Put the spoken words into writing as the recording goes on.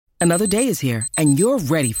Another day is here, and you're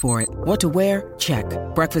ready for it. What to wear? Check.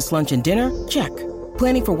 Breakfast, lunch, and dinner? Check.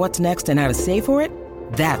 Planning for what's next and how to save for it?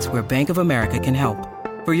 That's where Bank of America can help.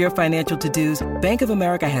 For your financial to-dos, Bank of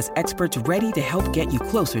America has experts ready to help get you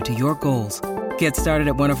closer to your goals. Get started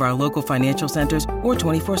at one of our local financial centers or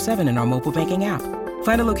 24/7 in our mobile banking app.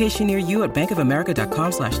 Find a location near you at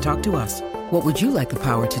bankofamerica.com/talktous. What would you like the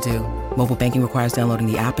power to do? Mobile banking requires downloading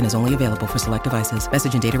the app and is only available for select devices.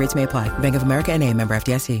 Message and data rates may apply. Bank of America N.A., member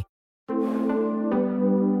FDIC.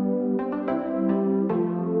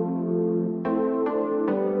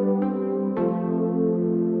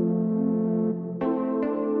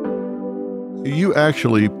 You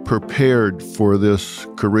actually prepared for this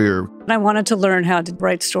career. I wanted to learn how to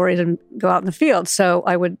write stories and go out in the field. So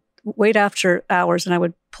I would wait after hours and I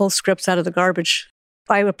would pull scripts out of the garbage.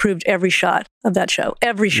 I approved every shot of that show,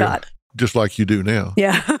 every shot. Just like you do now.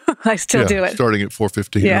 Yeah, I still do it. Starting at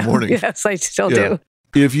 4:15 in the morning. Yes, I still do.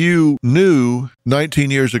 If you knew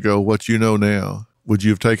 19 years ago what you know now, would you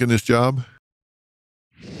have taken this job?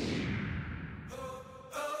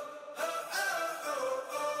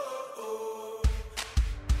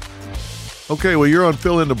 Okay, well, you're on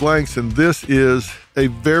Fill in the Blanks, and this is a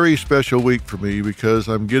very special week for me because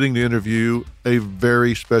I'm getting to interview a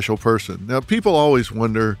very special person. Now, people always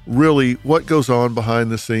wonder, really, what goes on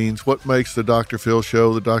behind the scenes? What makes the Dr. Phil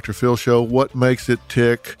Show the Dr. Phil Show? What makes it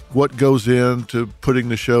tick? What goes into putting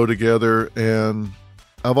the show together? And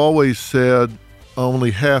I've always said,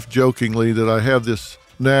 only half jokingly, that I have this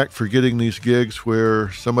knack for getting these gigs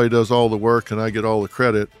where somebody does all the work and I get all the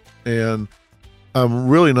credit. And I'm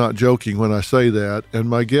really not joking when I say that, and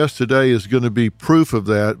my guest today is going to be proof of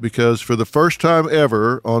that because for the first time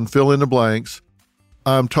ever on Fill in the Blanks,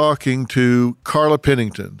 I'm talking to Carla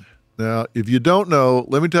Pennington. Now, if you don't know,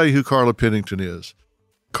 let me tell you who Carla Pennington is.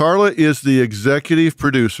 Carla is the executive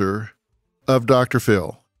producer of Dr.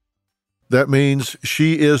 Phil. That means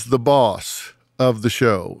she is the boss of the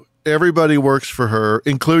show. Everybody works for her,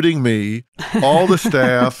 including me, all the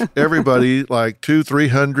staff, everybody, like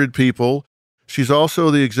 200-300 people. She's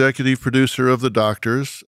also the executive producer of The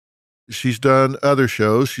Doctors. She's done other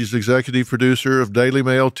shows. She's executive producer of Daily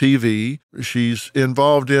Mail TV. She's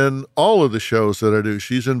involved in all of the shows that I do.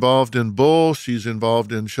 She's involved in Bull. She's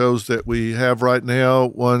involved in shows that we have right now,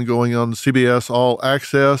 one going on CBS All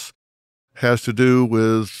Access, has to do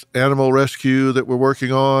with animal rescue that we're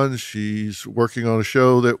working on. She's working on a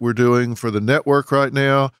show that we're doing for the network right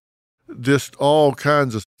now. Just all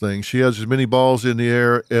kinds of things. She has as many balls in the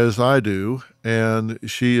air as I do, and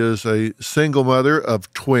she is a single mother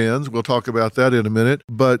of twins. We'll talk about that in a minute,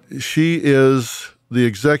 but she is the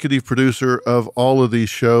executive producer of all of these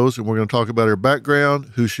shows, and we're going to talk about her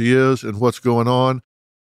background, who she is, and what's going on.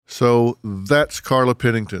 So that's Carla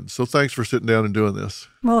Pennington. So thanks for sitting down and doing this.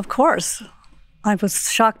 Well, of course. I was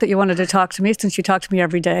shocked that you wanted to talk to me since you talk to me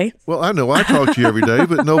every day. Well, I know I talk to you every day,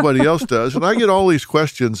 but nobody else does. And I get all these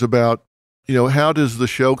questions about, how does the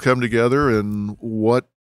show come together and what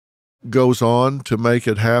goes on to make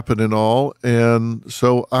it happen and all. And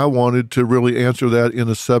so I wanted to really answer that in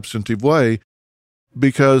a substantive way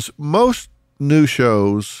because most new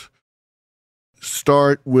shows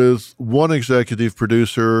start with one executive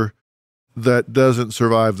producer that doesn't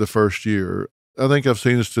survive the first year. I think I've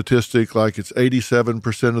seen a statistic like it's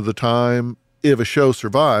 87% of the time if a show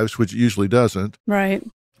survives, which it usually doesn't. Right.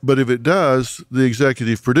 But if it does, the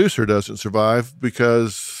executive producer doesn't survive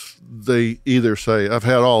because they either say, I've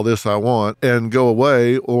had all this I want and go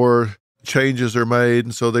away, or changes are made.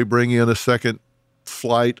 And so they bring in a second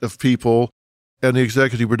flight of people and the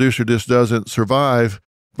executive producer just doesn't survive.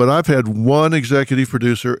 But I've had one executive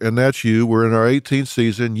producer, and that's you. We're in our 18th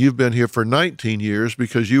season. You've been here for 19 years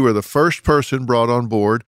because you were the first person brought on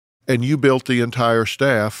board, and you built the entire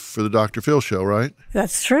staff for the Dr. Phil Show, right?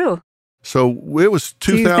 That's true. So it was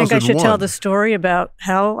 2001. Do you think I should tell the story about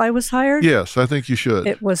how I was hired? Yes, I think you should.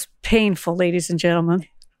 It was painful, ladies and gentlemen.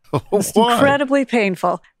 It was incredibly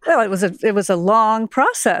painful. Well, it was a long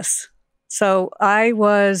process. So I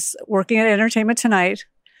was working at Entertainment Tonight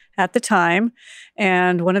at the time,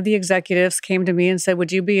 and one of the executives came to me and said,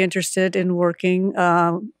 would you be interested in working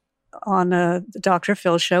on the Dr.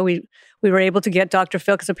 Phil show? We were able to get Dr.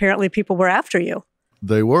 Phil because apparently people were after you.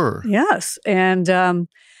 They were. Yes. And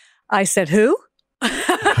I said, who?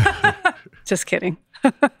 Just kidding.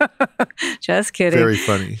 Just kidding. Very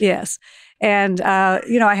funny. Yes. And,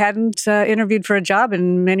 I hadn't interviewed for a job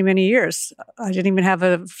in many, many years. I didn't even have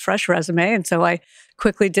a fresh resume. And so I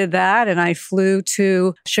quickly did that. And I flew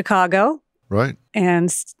to Chicago. Right.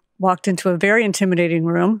 And walked into a very intimidating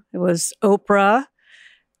room. It was Oprah's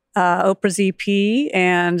EP,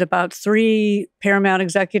 and about 3 Paramount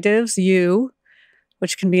executives, you,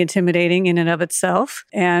 which can be intimidating in and of itself,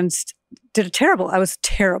 and I was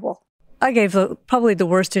terrible. I gave probably the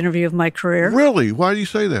worst interview of my career. Really? Why do you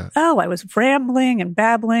say that? Oh, I was rambling and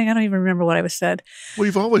babbling. I don't even remember what I was said. Well,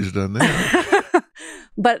 you've always done that.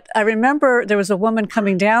 But I remember there was a woman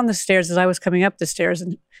coming down the stairs as I was coming up the stairs,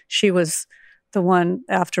 and she was the one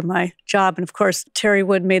after my job. And of course, Terry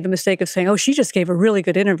Wood made the mistake of saying, "Oh, she just gave a really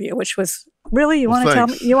good interview," which was, "Really? You want to tell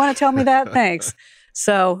me? You want to tell me that? Thanks."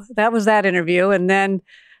 So that was that interview. And then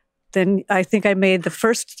I think I made the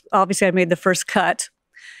first cut.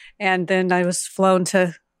 And then I was flown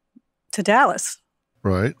to Dallas.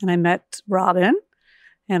 Right. And I met Robin,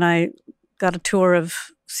 and I got a tour of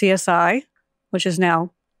CSI, which is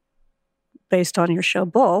now based on your show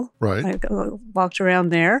Bull. Right. I walked around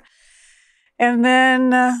there. And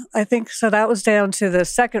then I think, so that was down to the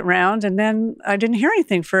second round. And then I didn't hear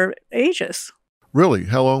anything for ages. Really?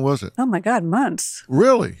 How long was it? Oh my God, months.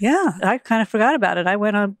 Really? Yeah. I kind of forgot about it. I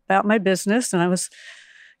went about my business, and I was,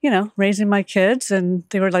 raising my kids, and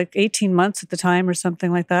they were like 18 months at the time or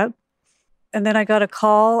something like that. And then I got a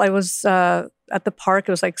call. I was at the park.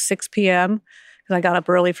 It was like 6 p.m. because I got up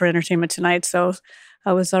early for Entertainment Tonight. So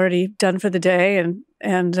I was already done for the day.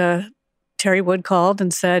 And Terry Wood called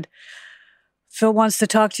and said, "Phil wants to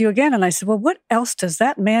talk to you again." And I said, "Well, what else does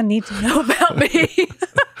that man need to know about me?"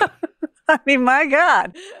 I mean, my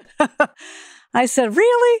God. I said,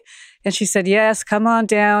 "Really?" And she said, "Yes, come on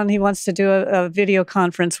down. He wants to do a video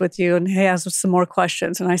conference with you, and he has some more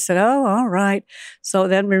questions." And I said, "Oh, all right." So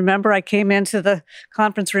then remember, I came into the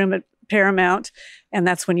conference room at Paramount, and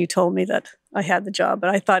that's when you told me that I had the job. But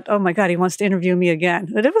I thought, oh my God, he wants to interview me again.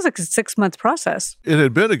 But it was like a 6-month process. It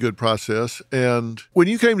had been a good process. And when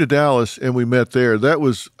you came to Dallas and we met there, that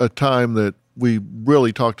was a time that we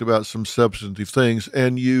really talked about some substantive things,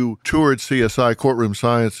 and you toured CSI Courtroom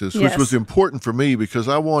Sciences, Yes. which was important for me because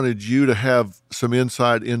I wanted you to have some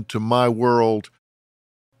insight into my world,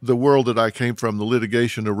 the world that I came from, the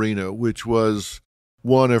litigation arena, which was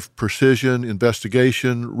one of precision,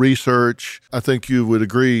 investigation, research. I think you would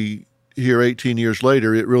agree here 18 years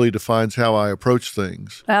later, it really defines how I approach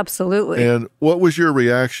things. Absolutely. And what was your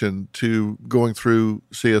reaction to going through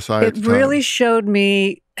CSI at the It time? really showed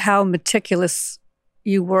me how meticulous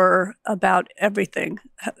you were about everything.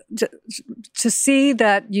 To see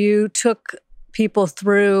that you took people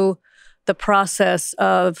through the process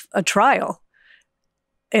of a trial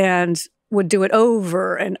and would do it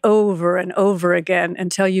over and over and over again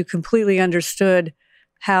until you completely understood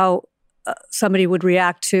how somebody would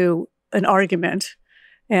react to an argument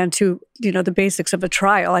and to, the basics of a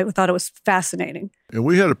trial. I thought it was fascinating. And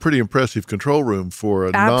we had a pretty impressive control room for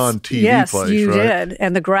a non-TV yes, place, you right? did.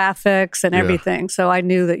 And the graphics and everything. So I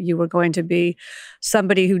knew that you were going to be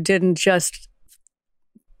somebody who didn't just,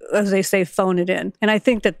 as they say, phone it in. And I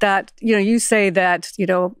think that, you say that,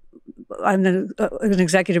 I'm an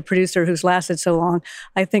executive producer who's lasted so long.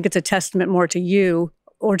 I think it's a testament more to you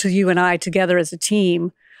or to you and I together as a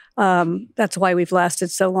team. That's why we've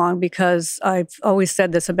lasted so long, because I've always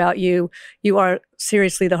said this about you. You are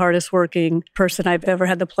seriously the hardest working person I've ever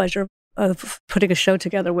had the pleasure of putting a show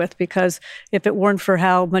together with, because if it weren't for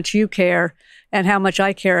how much you care and how much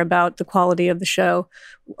I care about the quality of the show,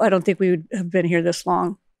 I don't think we would have been here this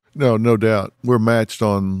long. No doubt. We're matched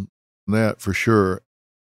on that for sure.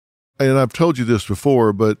 And I've told you this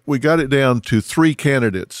before, but we got it down to 3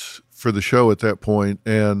 candidates for the show at that point.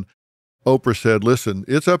 And Oprah said, "Listen,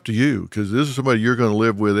 it's up to you, because this is somebody you're going to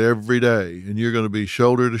live with every day and you're going to be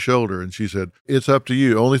shoulder to shoulder." And she said, "It's up to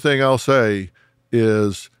you. Only thing I'll say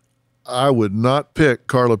is I would not pick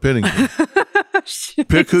Carla Pennington.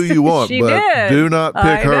 Pick who you want, but do not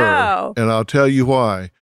pick her. Know. And I'll tell you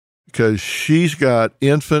why. Because she's got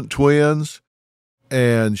infant twins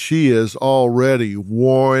and she is already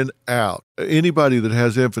worn out. Anybody that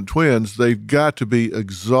has infant twins, they've got to be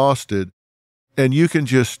exhausted. And you can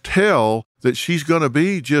just tell that she's going to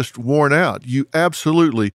be just worn out. You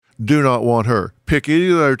absolutely do not want her. Pick any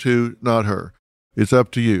of the other 2, not her. It's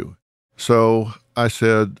up to you." So I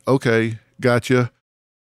said, "Okay, gotcha.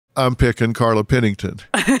 I'm picking Carla Pennington."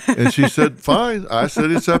 And she said, "Fine." I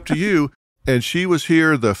said, "It's up to you." And she was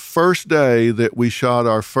here the first day that we shot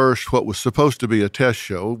our first, what was supposed to be a test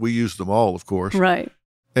show. We used them all, of course. Right.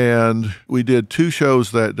 And we did 2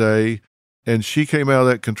 shows that day. And she came out of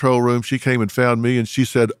that control room. She came and found me and she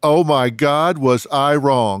said, "Oh my God, was I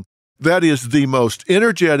wrong? That is the most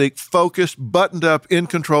energetic, focused, buttoned up, in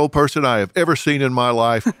control person I have ever seen in my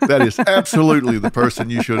life. That is absolutely the person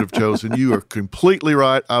you should have chosen. You are completely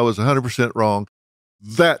right. I was 100% wrong.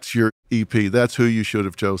 That's your EP. That's who you should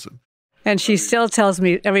have chosen." And she still tells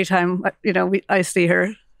me every time, I see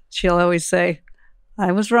her, she'll always say,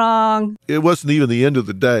 I was wrong. It wasn't even the end of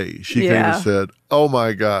the day. She came Yeah. and said, oh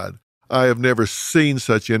my God, I have never seen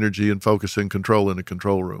such energy and focus and control in a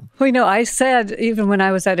control room. Well, I said, even when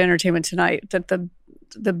I was at Entertainment Tonight, that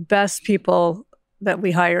the best people that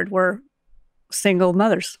we hired were single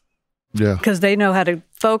mothers. Yeah. Because they know how to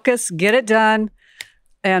focus, get it done,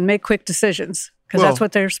 and make quick decisions. Because that's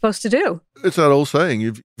what they're supposed to do. It's that old saying,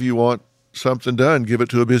 if you want something done, give it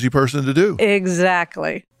to a busy person to do.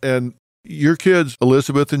 Exactly. And your kids,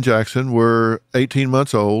 Elizabeth and Jackson, were 18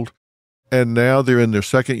 months old, and now they're in their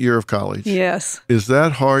second year of college. Yes. Is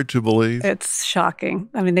that hard to believe? It's shocking.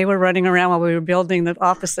 I mean, they were running around while we were building the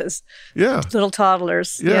offices. Yeah. Little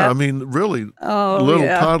toddlers. Yeah, I mean, really, little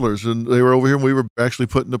toddlers. And they were over here, and we were actually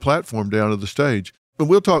putting the platform down of the stage. And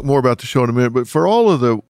we'll talk more about the show in a minute, but for all of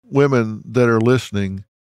the women that are listening,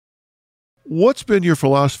 what's been your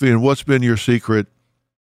philosophy and what's been your secret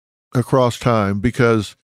across time?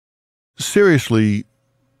 Because seriously,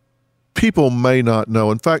 people may not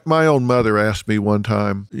know. In fact, my own mother asked me one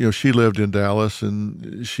time, she lived in Dallas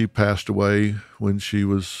and she passed away when she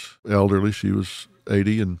was elderly. She was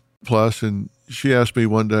 80 and plus. And she asked me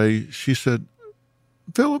one day, she said,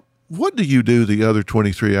 Philip, what do you do the other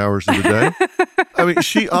 23 hours of the day? I mean,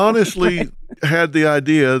 she honestly had the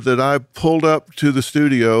idea that I pulled up to the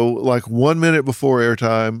studio like 1 minute before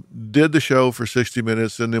airtime, did the show for 60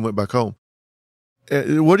 minutes, and then went back home.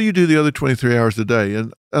 What do you do the other 23 hours a day?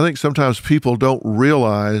 And I think sometimes people don't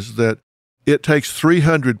realize that it takes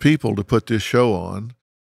 300 people to put this show on,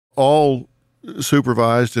 all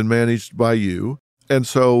supervised and managed by you. And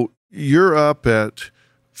so you're up at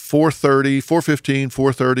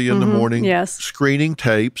 4:30 in the morning, yes, screening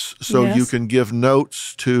tapes so you can give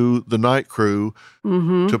notes to the night crew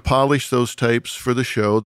to polish those tapes for the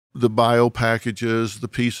show, the bio packages, the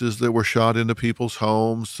pieces that were shot into people's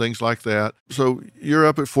homes, things like that. So you're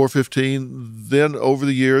up at 4:15. Then over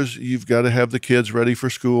the years, you've got to have the kids ready for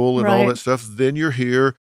school and all that stuff. Then you're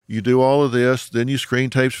here. You do all of this, then you screen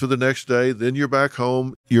tapes for the next day, then you're back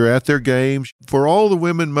home, you're at their games. For all the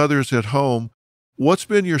women mothers at home, what's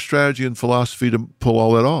been your strategy and philosophy to pull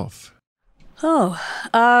all that off?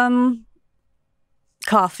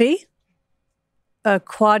 Coffee, a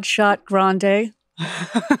quad shot grande.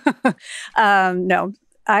 No,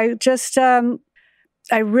 I just, I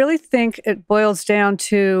really think it boils down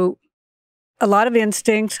to a lot of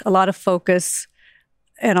instinct, a lot of focus,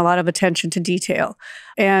 and a lot of attention to detail,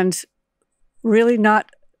 and really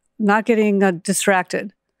not getting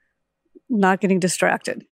distracted,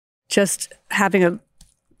 just having a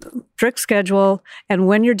strict schedule. And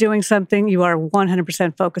when you're doing something, you are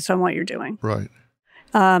 100% focused on what you're doing. Right.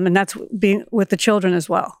 And that's being with the children as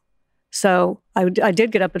well. So I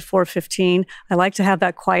did get up at 4:15. I like to have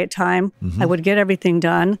that quiet time. I would get everything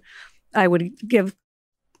done. I would give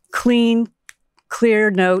clean,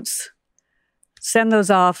 clear notes, send those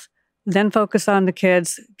off, then focus on the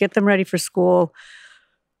kids, get them ready for school,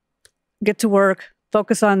 get to work,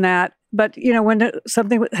 focus on that. But, when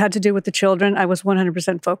something had to do with the children, I was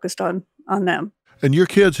 100% focused on them. And your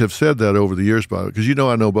kids have said that over the years, Bob, because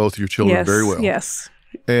I know both your children very well. Yes.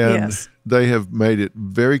 And they have made it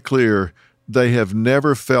very clear they have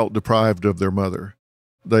never felt deprived of their mother.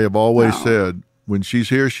 They have always said, when she's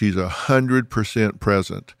here, she's 100%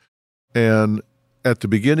 present. And at the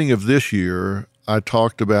beginning of this year, I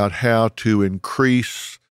talked about how to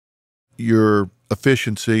increase your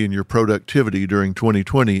efficiency and your productivity during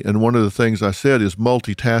 2020. And one of the things I said is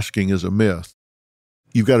multitasking is a myth.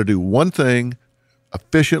 You've got to do one thing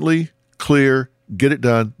efficiently, clear, get it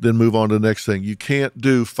done, then move on to the next thing. You can't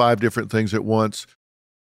do 5 different things at once.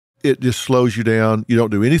 It just slows you down. You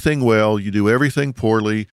don't do anything well. You do everything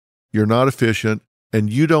poorly. You're not efficient.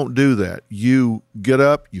 And you don't do that. You get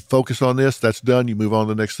up, you focus on this, that's done, you move on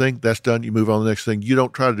to the next thing, that's done, you move on to the next thing. You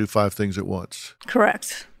don't try to do 5 things at once.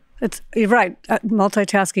 Correct. You're right.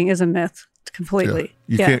 Multitasking is a myth completely. Yeah.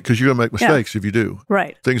 You can't, because you're going to make mistakes if you do.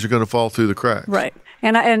 Right. Things are going to fall through the cracks. Right.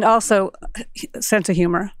 And also sense of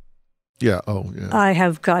humor. Yeah. Oh, yeah. I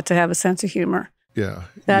have got to have a sense of humor. Yeah.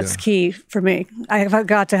 That's key for me. I've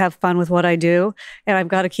got to have fun with what I do, and I've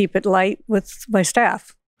got to keep it light with my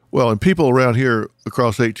staff. Well, and people around here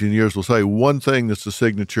across 18 years will say one thing that's the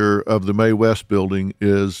signature of the Mae West building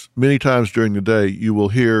is many times during the day, you will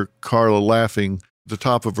hear Carla laughing the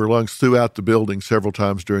top of her lungs throughout the building several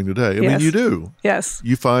times during the day. I mean, you do. Yes.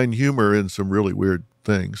 You find humor in some really weird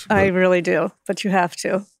things. I really do, but you have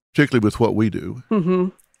to. Particularly with what we do. Mm-hmm.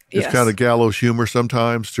 It's kind of gallows humor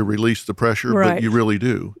sometimes to release the pressure, but you really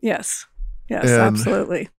do. Yes. Yes, and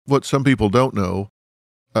absolutely. What some people don't know,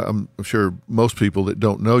 I'm sure most people that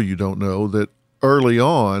don't know you don't know, that early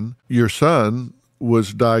on, your son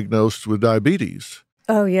was diagnosed with diabetes.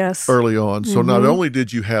 Oh, yes. Early on. So not only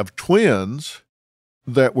did you have twins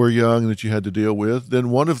that were young that you had to deal with, then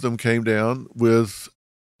one of them came down with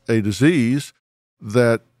a disease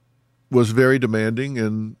that was very demanding,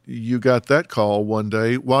 and you got that call one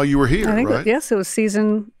day while you were here, right? Yes, it was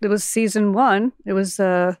season 1. It was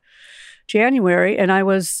January, and I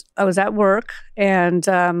was at work, and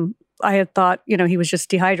I had thought, he was just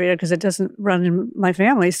dehydrated because it doesn't run in my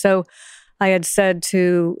family. So I had said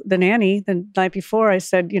to the nanny the night before, I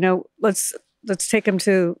said, let's take him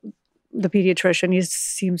to the pediatrician.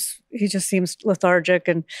 He just seems lethargic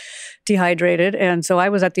and dehydrated. And so I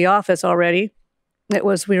was at the office already.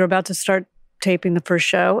 We were about to start taping the first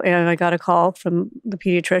show, and I got a call from the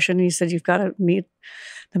pediatrician. He said, "You've got to meet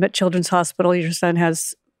them at Children's Hospital. Your son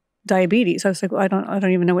has diabetes." I was like, well, I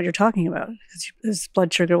don't even know what you're talking about. His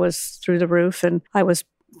blood sugar was through the roof, and I was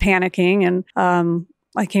panicking. And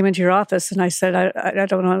I came into your office, and I said, I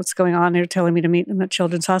don't know what's going on. They're telling me to meet him at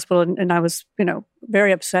Children's Hospital, and I was,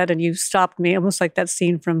 very upset. And you stopped me, almost like that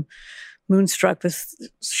scene from Moonstruck with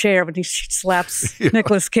Cher when he slaps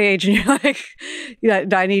Nicolas Cage, and you're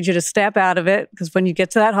like, I need you to step out of it, because when you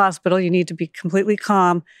get to that hospital, you need to be completely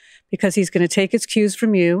calm, because he's going to take his cues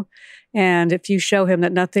from you. And if you show him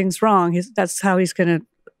that nothing's wrong, that's how he's going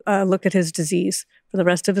to look at his disease for the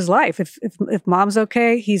rest of his life. If mom's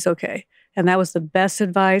okay, he's okay. And that was the best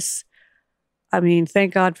advice. I mean,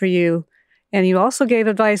 thank God for you. And you also gave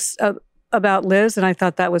advice about Liz, and I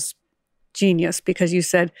thought that was genius, because you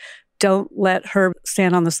said, don't let her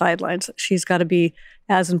stand on the sidelines. She's got to be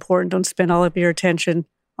as important. Don't spend all of your attention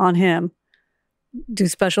on him. Do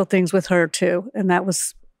special things with her too. And that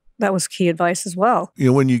was key advice as well.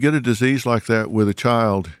 When you get a disease like that with a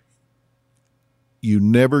child, you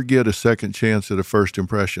never get a second chance at a first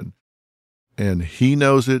impression. And he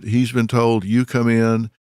knows it. He's been told, you come in,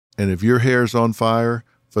 and if your hair's on fire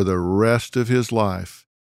for the rest of his life,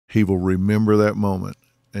 he will remember that moment.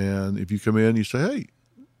 And if you come in, you say, hey,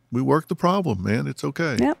 we worked the problem, man. It's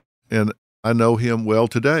okay. Yep. And I know him well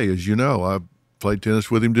today. As you know, I played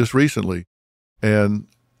tennis with him just recently. And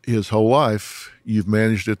his whole life, you've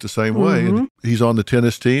managed it the same way. And he's on the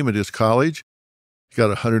tennis team at his college. He's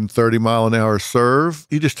got a 130-mile-an-hour serve.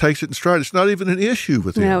 He just takes it in stride. It's not even an issue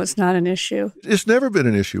with him. No, it's not an issue. It's never been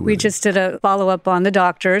an issue with him. We just did a follow-up on the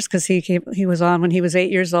doctors, because he was on when he was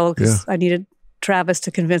 8 years old, because I needed Travis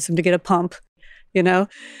to convince him to get a pump,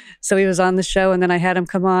 So he was on the show, and then I had him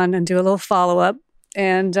come on and do a little follow-up,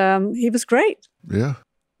 and he was great. Yeah.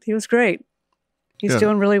 He was great. He's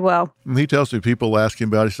doing really well. And he tells me, people ask him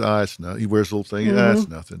about it, he says, it's nothing. He wears a little thing, it's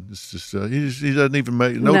nothing. It's just, he doesn't even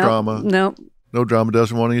make, no drama. No drama,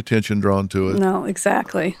 doesn't want any attention drawn to it. No,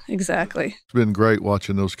 exactly. It's been great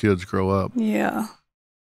watching those kids grow up. Yeah.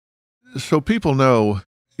 So people know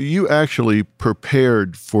you actually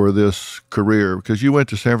prepared for this career, because you went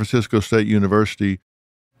to San Francisco State University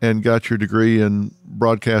and got your degree in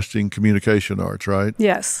broadcasting communication arts, right?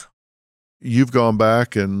 Yes. You've gone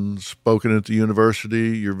back and spoken at the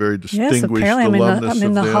university. You're very distinguished alumnus. I'm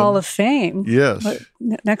in the Hall of Fame. Yes.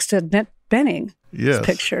 Next to Annette Bening's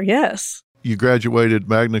picture. Yes. You graduated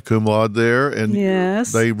magna cum laude there, and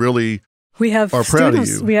they really are proud of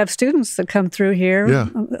you. We have students that come through here. Yeah.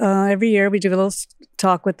 Every year we do a little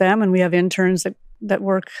talk with them, and we have interns that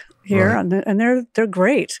work here, right. and they're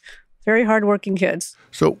great. Very hardworking kids.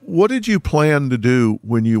 So what did you plan to do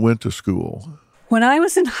when you went to school? When I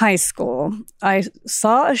was in high school, I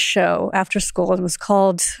saw a show after school, and it was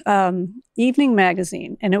called Evening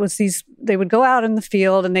Magazine. And it was they would go out in the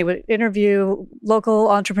field and they would interview local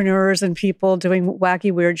entrepreneurs and people doing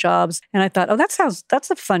wacky, weird jobs. And I thought,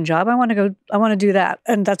 that's a fun job. I want to do that.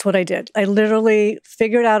 And that's what I did. I literally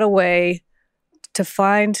figured out a way to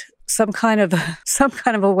find some kind of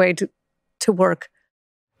a way to work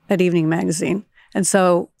at Evening Magazine. And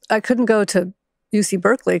so I couldn't go to UC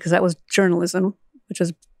Berkeley because that was journalism, which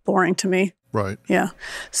was boring to me. Right. Yeah.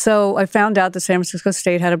 So I found out that San Francisco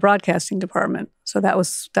State had a broadcasting department. So that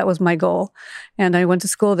was my goal. And I went to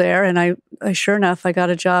school there, and I sure enough, I got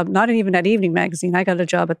a job, not even at Evening Magazine. I got a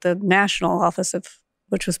job at the national office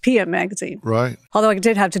which was PM Magazine. Right. Although I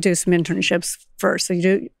did have to do some internships first. So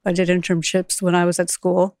I did internships when I was at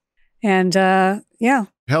school. And yeah.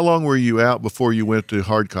 How long were you out before you went to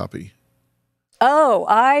hard copy? Oh,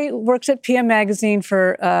 I worked at PM Magazine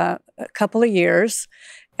for a couple of years.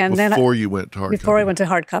 And Before you went to hard copy? Before I went to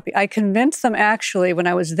hard copy. I convinced them, actually, when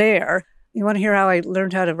I was there, You want to hear how I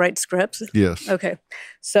learned how to write scripts? Yes. Okay.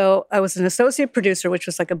 So I was an associate producer, which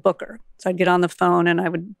was like a booker. So I'd get on the phone and I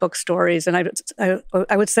would book stories, and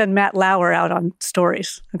I would send Matt Lauer out on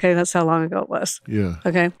stories. Okay. That's how long ago it was. Yeah.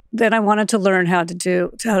 Okay. Then I wanted to learn how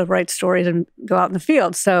to write stories and go out in the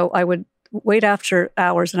field. So I would wait after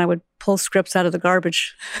hours and I would pull scripts out of the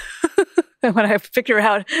garbage when I figure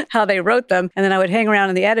out how they wrote them. And then I would hang around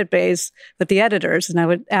in the edit bays with the editors, and I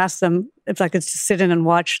would ask them if I could just sit in and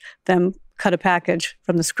watch them cut a package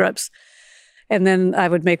from the scripts. And then I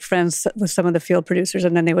would make friends with some of the field producers,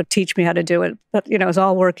 and then they would teach me how to do it. But, it was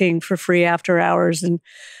all working for free after hours and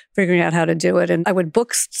figuring out how to do it. And I would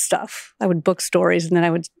book stuff. I would book stories, and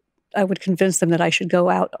then I would convince them that I should go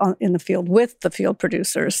out in the field with the field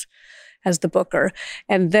producers as the booker.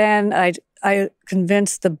 And then I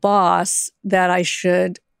convinced the boss that I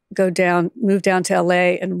should move down to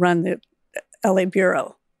LA and run the LA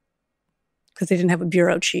bureau, because they didn't have a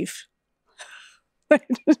bureau chief.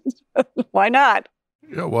 Why not?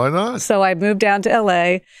 Yeah, why not? So I moved down to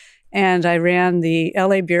LA and I ran the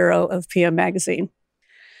LA bureau of PM Magazine.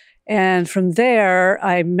 And from there,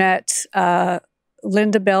 I met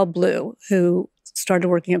Linda Bell Blue, who started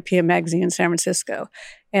working at PM Magazine in San Francisco.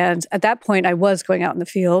 And at that point, I was going out in the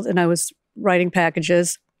field and I was writing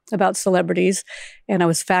packages about celebrities, and I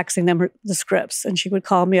was faxing them the scripts. And she would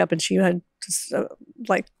call me up, and she had this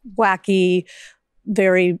wacky,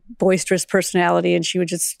 very boisterous personality, and she would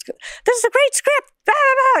just, "This is a great script." Blah,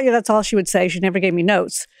 blah, blah. That's all she would say. She never gave me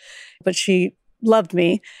notes, but she loved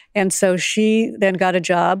me. And so she then got a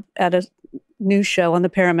job at a new show on the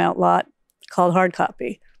Paramount lot called Hard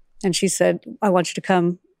Copy. And she said, "I want you to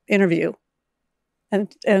come interview."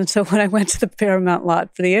 And so when I went to the Paramount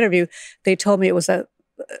lot for the interview, they told me it was a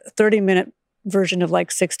 30-minute version of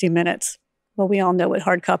like 60 Minutes. Well, we all know what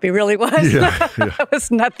Hard Copy really was. Yeah. It was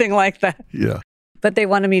nothing like that. Yeah. But they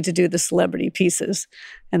wanted me to do the celebrity pieces,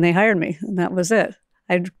 and they hired me, and that was it.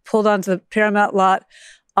 I pulled onto the Paramount lot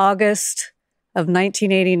August of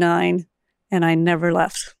 1989, and I never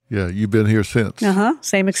left. Yeah, you've been here since.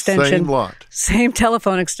 Same extension. Same lot. Same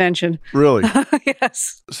telephone extension. Really?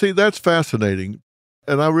 Yes. See, that's fascinating.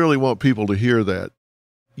 And I really want people to hear that.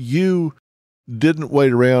 You didn't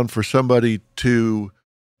wait around for somebody to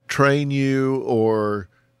train you or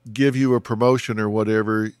give you a promotion or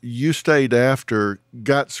whatever. You stayed after,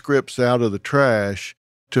 got scripts out of the trash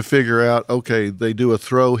to figure out, okay, they do a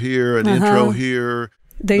throw here, an intro here.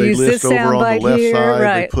 They use list this over on the soundbite left here, side.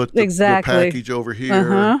 right? They put the package over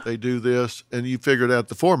here. They do this, and you figured out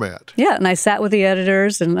the format. Yeah, and I sat with the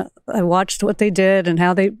editors, and I watched what they did and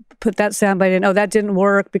how they put that soundbite in. Oh, that didn't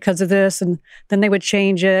work because of this, and then they would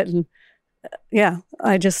change it. And yeah,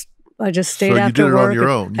 I just stayed after work. So you did it on your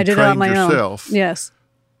own. I did it on my yourself. own. Yes.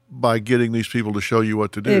 By getting these people to show you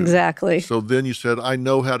what to do. Exactly. So then you said, "I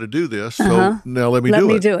know how to do this, so now let me do it."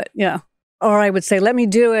 Let me do it, yeah. Or I would say, "Let me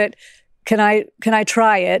do it. Can I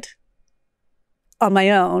try it on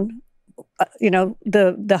my own?"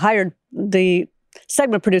 The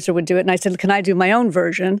segment producer would do it, and I said, "Can I do my own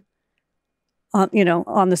version on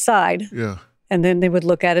the side?" Yeah. And then they would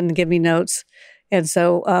look at it and give me notes. And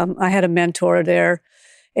so I had a mentor there,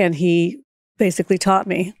 and he basically taught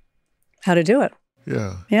me how to do it.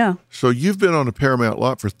 Yeah. Yeah. So you've been on the Paramount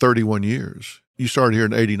lot for 31 years. You started here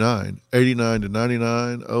in 89 to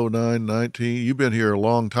 99, 09, 19. You've been here a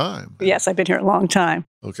long time. Yes, I've been here a long time.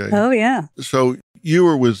 Okay. Oh, yeah. So you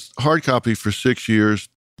were with Hard Copy for 6 years.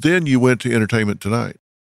 Then you went to Entertainment Tonight.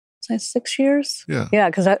 Was that 6 years? Yeah. Yeah,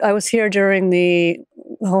 because I was here during the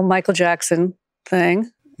whole Michael Jackson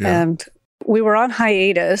thing. Yeah. And we were on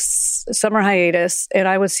hiatus, summer hiatus, and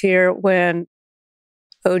I was here when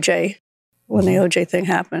the OJ thing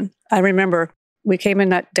happened. I remember we came in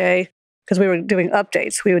that day because we were doing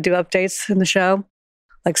updates. We would do updates in the show,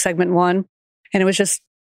 like segment 1. And it was just,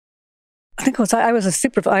 I think I was a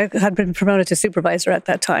supervisor. I had been promoted to supervisor at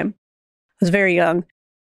that time. I was very young.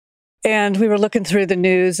 And we were looking through the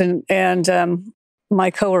news, and my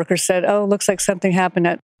coworker said, "Oh, looks like something happened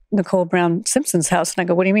at Nicole Brown Simpson's house." And I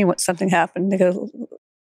go, "What do you mean? What something happened?" They go,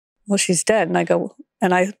 "Well, she's dead." And I go,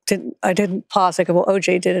 and I didn't pause. I go, "Well,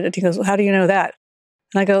 OJ did it." And he goes, "Well, how do you know that?"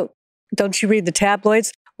 And I go, "Don't you read the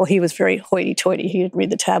tabloids?" Well, he was very hoity-toity. He didn't read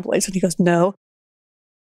the tabloids. And he goes, "No."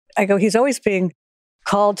 I go, "He's always being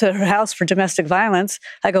called to her house for domestic violence."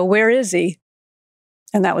 I go, "Where is he?"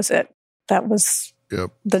 And that was it. That was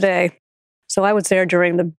the day. So I was there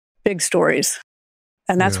during the big stories.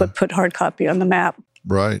 And that's what put Hard Copy on the map.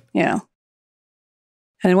 Right. Yeah.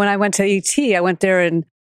 And when I went to ET, I went there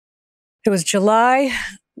it was July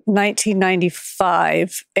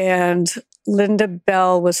 1995. And Linda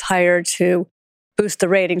Bell was hired to boost the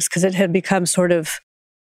ratings because it had become sort of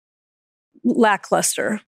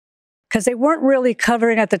lackluster because they weren't really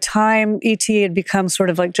covering at the time. E.T. had become sort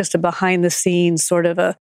of like just a behind the scenes, sort of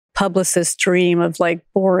a publicist dream of like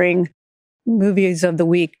boring movies of the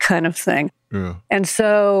week kind of thing. Yeah. And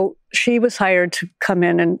so she was hired to come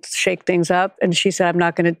in and shake things up. And she said, I'm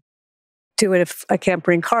not going to do it if I can't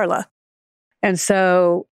bring Carla. And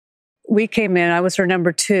so we came in, I was her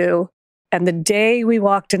number 2. And the day we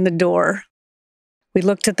walked in the door, we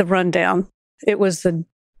looked at the rundown. It was the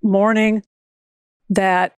morning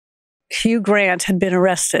that Hugh Grant had been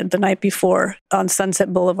arrested the night before on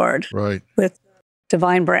Sunset Boulevard. Right. With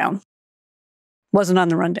Divine Brown. Wasn't on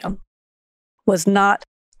the rundown. Was not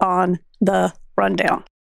on the rundown.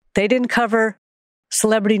 They didn't cover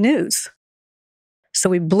celebrity news. So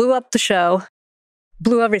we blew up the show,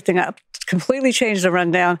 blew everything up, completely changed the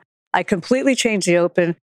rundown. I completely changed the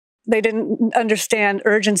open. They didn't understand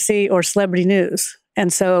urgency or celebrity news.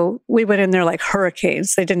 And so we went in there like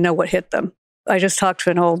hurricanes. They didn't know what hit them. I just talked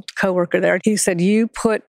to an old coworker there. He said, you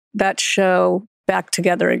put that show back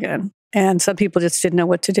together again. And some people just didn't know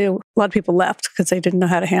what to do. A lot of people left because they didn't know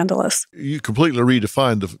how to handle us. You completely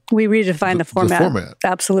redefined We redefined the format. The format.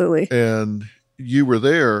 Absolutely. And you were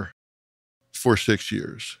there for 6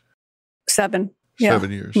 years. 7. Yeah.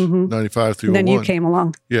 7 years. 95 through 01. Then you came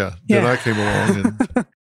along. Yeah. Then I came along. And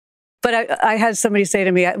But I had somebody say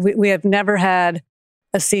to me, we have never had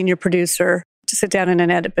a senior producer to sit down in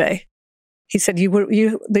an edit bay. He said,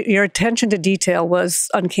 your attention to detail was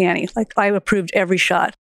uncanny. Like I approved every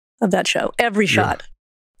shot of that show, every shot.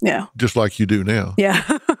 Yeah. Just like you do now. Yeah.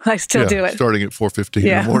 I still do it. Starting at 4:15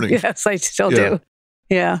 in the morning. Yes, I still do.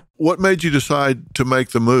 Yeah. What made you decide to make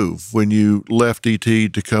the move when you left ET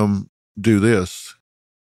to come do this?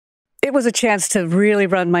 It was a chance to really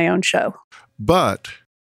run my own show. But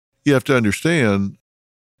you have to understand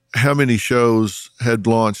how many shows had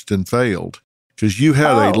launched and failed. Because you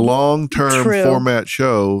had a long-term format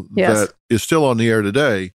show that is still on the air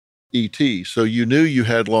today, E.T. So you knew you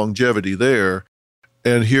had longevity there.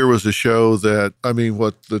 And here was a show that,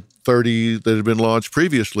 the 30 that had been launched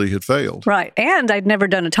previously had failed. Right. And I'd never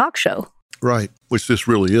done a talk show. Right. Which this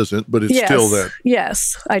really isn't, but it's still that.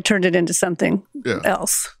 Yes. I turned it into something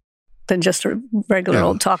else than just a regular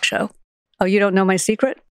old talk show. Oh, you don't know my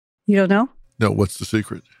secret? You don't know? No, what's the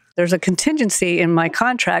secret? There's a contingency in my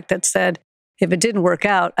contract that said, if it didn't work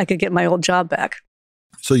out, I could get my old job back.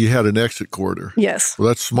 So you had an exit corridor. Yes. Well,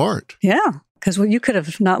 that's smart. Yeah, because you could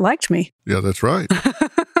have not liked me. Yeah, that's right.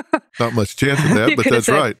 Not much chance of that, but that's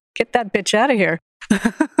right. Get that bitch out of here.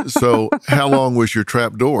 So how long was your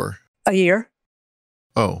trap door? A year.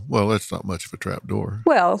 Oh, well, that's not much of a trap door.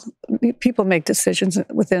 Well, people make decisions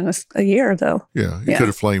within a year, though. Yeah, you could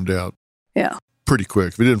have flamed out. Yeah. Pretty quick.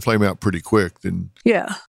 If it didn't flame out pretty quick, then...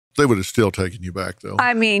 Yeah. They would have still taken you back, though.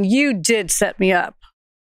 You did set me up.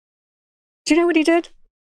 Do you know what he did?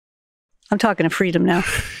 I'm talking to Freedom now.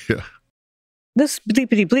 Yeah. This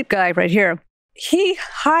bleepity bleep guy right here, he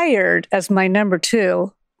hired as my number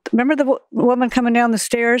 2. Remember the woman coming down the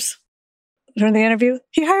stairs during the interview?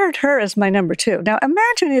 He hired her as my number 2. Now,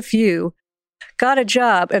 imagine if you got a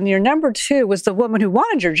job and your number 2 was the woman who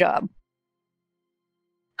wanted your job.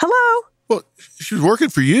 Hello? Well, she was working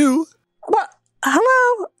for you. Well,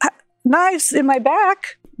 hello? Knives in my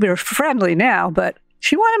back. We're friendly now, but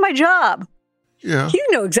she wanted my job. Yeah. You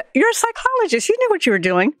know, you're a psychologist. You knew what you were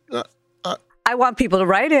doing. I want people to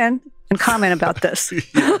write in and comment about this. It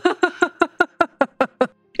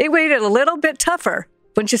made it a little bit tougher.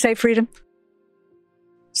 Wouldn't you say, Freedom?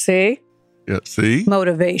 See? Yeah, see?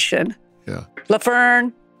 Motivation. Yeah.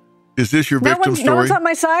 LaFern. Is this your victim story? No one's on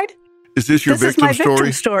my side? Is this your victim story? This is my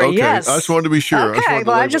victim story, okay. yes. I just wanted to be sure. Okay,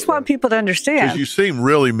 I just want people to understand. Because you seem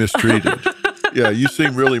really mistreated. Yeah, you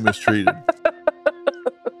seem really mistreated.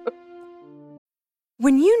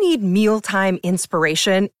 When you need mealtime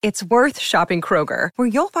inspiration, it's worth shopping Kroger, where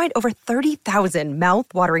you'll find over 30,000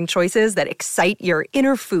 mouth-watering choices that excite your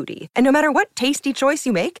inner foodie. And no matter what tasty choice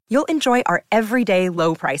you make, you'll enjoy our everyday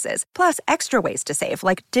low prices, plus extra ways to save,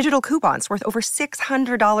 like digital coupons worth over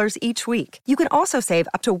 $600 each week. You can also save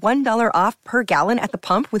up to $1 off per gallon at the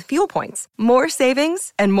pump with fuel points. More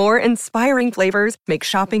savings and more inspiring flavors make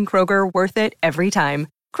shopping Kroger worth it every time.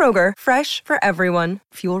 Kroger, fresh for everyone.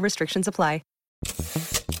 Fuel restrictions apply.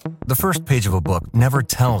 The first page of a book never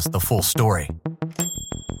tells the full story.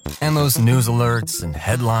 And those news alerts and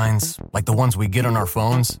headlines, like the ones we get on our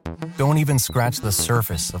phones, don't even scratch the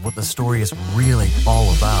surface of what the story is really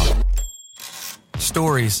all about.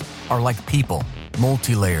 Stories are like people,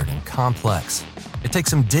 multi-layered and complex. It takes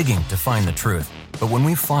some digging to find the truth, but when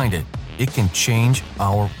we find it, it can change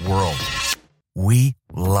our world. We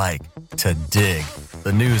like to dig.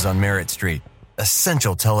 The news on Merritt Street.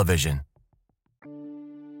 Essential television.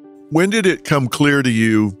 When did it come clear to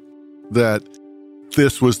you that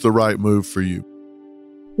this was the right move for you?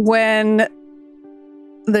 When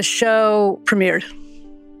the show premiered,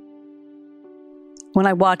 when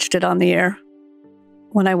I watched it on the air,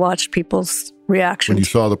 when I watched people's reactions. When you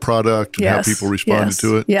saw the product and how people responded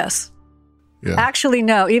to it? Yes. Yeah. Actually,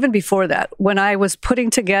 no, even before that, when I was putting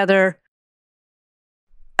together,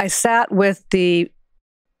 I sat with the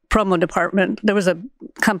promo department. There was a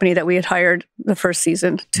company that we had hired the first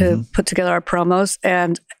season to put together our promos,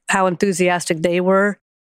 and how enthusiastic they were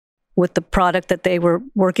with the product that they were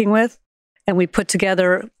working with. And we put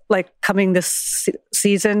together, like, coming this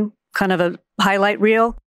season, kind of a highlight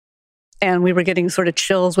reel. And we were getting sort of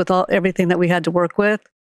chills with everything that we had to work with.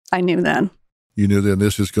 I knew then. You knew then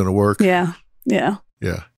this is going to work? Yeah. Yeah.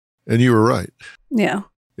 Yeah. And you were right. Yeah.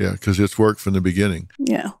 Yeah, because it's worked from the beginning.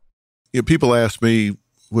 Yeah. People asked me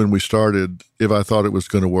when we started if I thought it was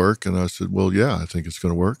going to work. And I said, well, yeah, I think it's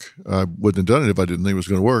going to work. I wouldn't have done it if I didn't think it was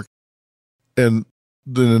going to work. And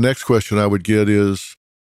then the next question I would get is,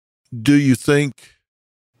 do you think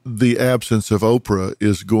the absence of Oprah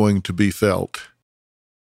is going to be felt?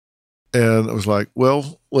 And I was like,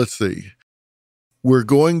 well, let's see. We're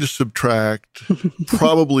going to subtract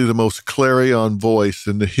probably the most clarion voice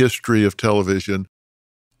in the history of television.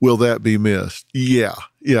 Will that be missed? Yeah.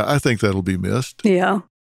 Yeah, I think that'll be missed. Yeah.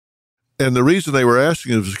 And the reason they were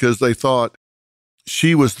asking it was because they thought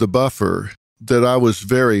she was the buffer, that I was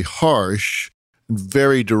very harsh,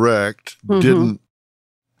 very direct, didn't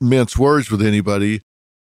mince words with anybody,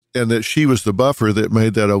 and that she was the buffer that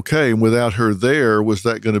made that okay. And without her there, was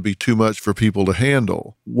that going to be too much for people to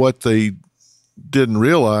handle? What they didn't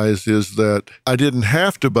realize is that I didn't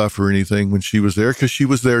have to buffer anything when she was there, because she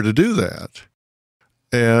was there to do that.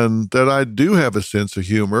 And that I do have a sense of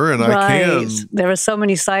humor, and I can. There were so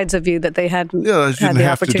many sides of you that they hadn't I had the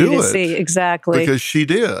opportunity to see. Exactly. Because she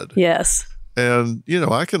did. Yes. And,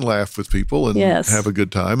 I can laugh with people and have a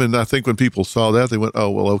good time. And I think when people saw that, they went, oh,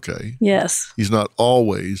 well, okay. Yes. He's not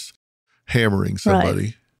always hammering somebody.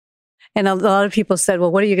 Right. And a lot of people said,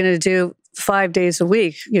 well, what are you going to do 5 days a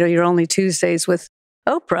week? You're only Tuesdays with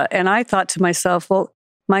Oprah. And I thought to myself, well,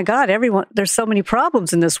 my God, there's so many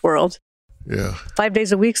problems in this world. Yeah. 5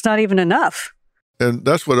 days a week's not even enough. And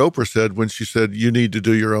that's what Oprah said when she said, you need to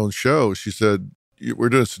do your own show. She said, we're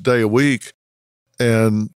doing this a day a week,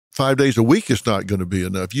 and 5 days a week is not going to be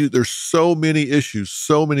enough. There's so many issues,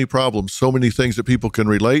 so many problems, so many things that people can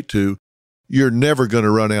relate to. You're never going to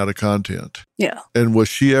run out of content. Yeah. And was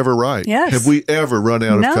she ever right? Yes. Have we ever run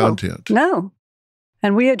out of content? No.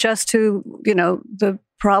 And we adjust to, the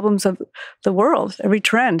problems of the world, every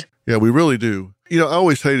trend. Yeah, we really do. I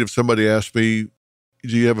always hate if somebody asks me,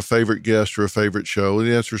 do you have a favorite guest or a favorite show? And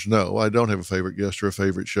the answer is no, I don't have a favorite guest or a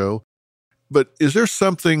favorite show. But is there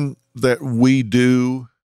something that we do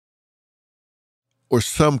or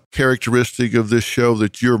some characteristic of this show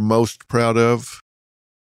that you're most proud of?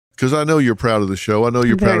 Because I know you're proud of the show. I know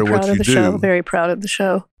you're proud of what you do. Show, very proud of the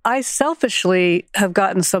show. I selfishly have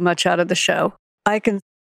gotten so much out of the show. I can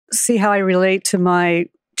see how I relate to my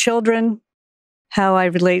children, how I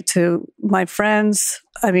relate to my friends.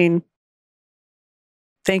 I mean,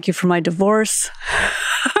 thank you for my divorce.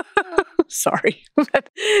 Sorry. But,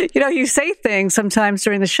 you say things sometimes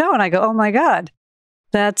during the show and I go, oh my God,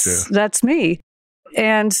 that's me.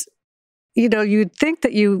 And, you'd think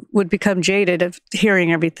that you would become jaded of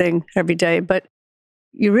hearing everything every day, but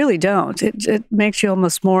you really don't. It makes you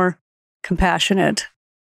almost more compassionate,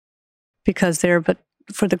 because there, but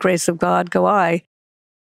for the grace of God go I.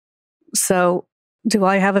 So do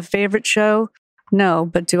I have a favorite show? No,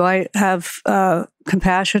 but do I have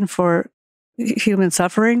compassion for human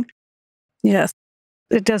suffering? Yes.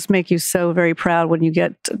 It does make you so very proud when you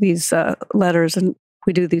get these letters and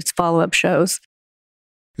we do these follow-up shows.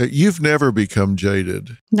 You've never become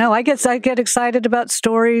jaded. No, I get excited about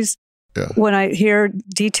stories. Yeah. When I hear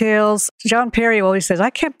details. John Perry always says, I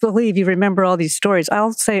can't believe you remember all these stories.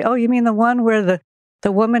 I'll say, oh, you mean the one where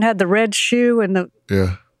the woman had the red shoe and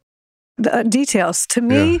the details. To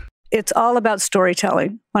me, it's all about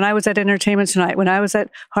storytelling. When I was at Entertainment Tonight, when I was at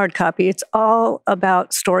Hard Copy, it's all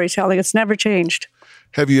about storytelling. It's never changed.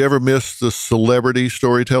 Have you ever missed the celebrity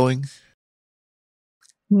storytelling?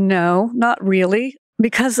 No, not really.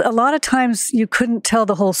 Because a lot of times you couldn't tell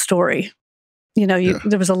the whole story.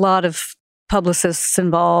 There was a lot of publicists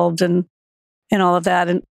involved and all of that.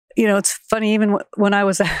 And, it's funny, even when I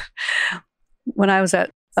was at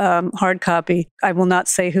Hard Copy, I will not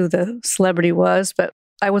say who the celebrity was, but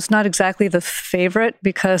I was not exactly the favorite,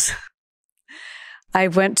 because I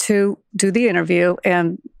went to do the interview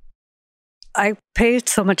and I paid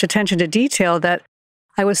so much attention to detail that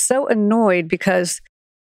I was so annoyed, because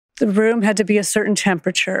The room had to be a certain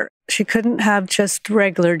temperature. She couldn't have just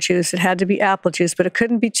regular juice. It had to be apple juice, but it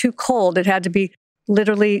couldn't be too cold. It had to be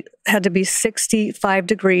 65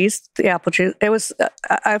 degrees, the apple juice. It was,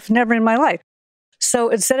 I've never in my life. So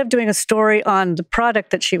instead of doing a story on the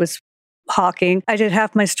product that she was hawking, I did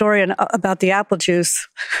half my story about the apple juice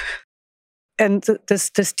and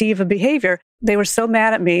this diva behavior. They were so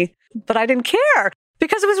mad at me, but I didn't care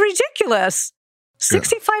because it was ridiculous.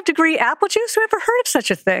 65-degree apple juice? Who ever heard of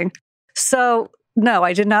such a thing? So, no,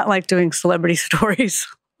 I did not like doing celebrity stories.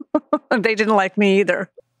 They didn't like me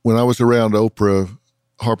either. When I was around Oprah,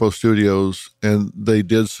 Harpo Studios, and they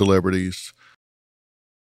did celebrities,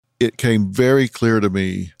 it came very clear to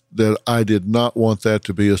me that I did not want that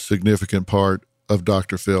to be a significant part of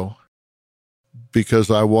Dr. Phil,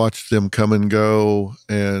 because I watched them come and go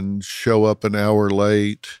and show up an hour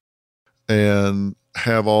late and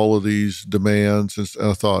have all of these demands. And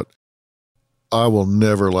I thought, I will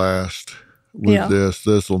never last with this.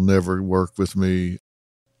 This will never work with me.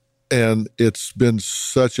 And it's been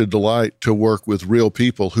such a delight to work with real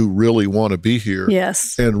people who really want to be here.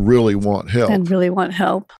 Yes. And really want help.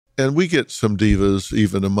 And we get some divas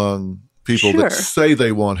even among people that say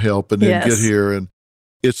they want help and then get here. And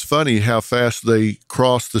it's funny how fast they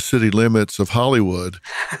cross the city limits of Hollywood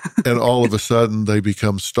and all of a sudden they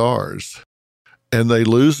become stars and they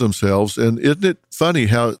lose themselves. And isn't it funny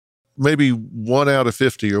how maybe 1 out of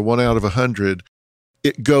 50 or 1 out of 100,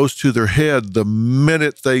 it goes to their head the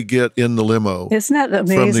minute they get in the limo. Isn't that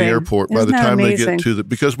amazing? From the airport. By the time they get to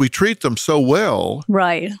because we treat them so well.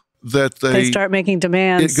 Right. That they start making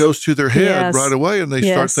demands. It goes to their head right away and they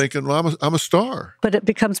start thinking, well, I'm a star. But it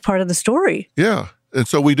becomes part of the story. Yeah. And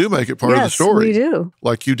so we do make it part of the story. We do.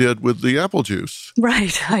 Like you did with the apple juice.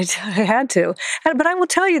 Right. I had to. But I will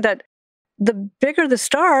tell you that the bigger the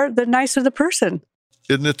star, the nicer the person.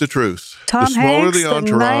 Isn't it the truth? Tom Hanks, the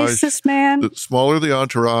nicest man. The smaller the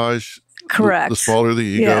entourage. Correct. The smaller the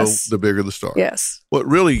ego, the bigger the star. Yes. What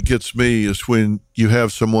really gets me is when you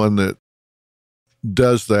have someone that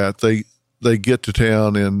does that. They get to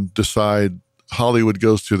town and decide Hollywood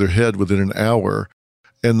goes to their head within an hour,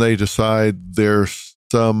 and they decide there's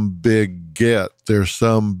some big there's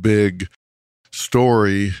some big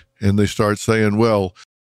story, and they start saying, well,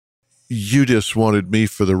 you just wanted me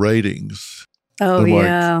for the ratings. Oh,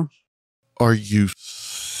 like, are you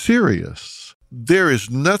serious? There is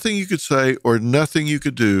nothing you could say or nothing you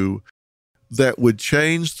could do that would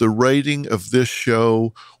change the rating of this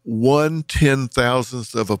show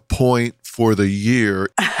 1/10,000th of a point for the year.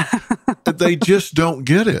 They just don't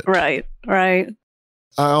get it. Right. I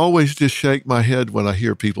always just shake my head when I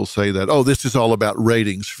hear people say that. Oh, this is all about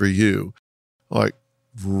ratings for you. Like,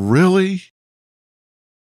 really?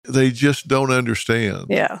 They just don't understand.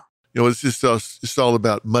 Yeah. You know, it's all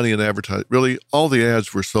about money and advertising. Really, all the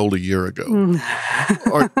ads were sold a year ago.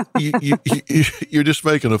 You're just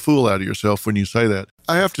making a fool out of yourself when you say that.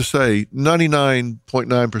 I have to say,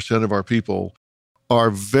 99.9% of our people are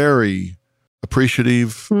very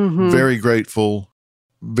appreciative, very grateful,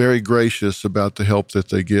 very gracious about the help that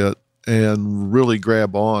they get, and really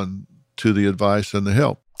grab on to the advice and the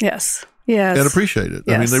help. Yes. And appreciate it.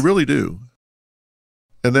 Yes. I mean, they really do.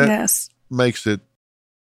 And that makes it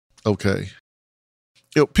okay.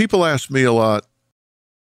 You know, people ask me a lot,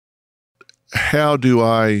 how do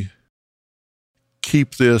I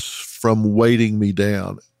keep this from weighting me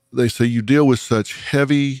down? They say, you deal with such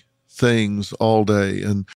heavy things all day,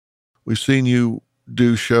 and we've seen you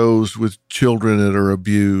do shows with children that are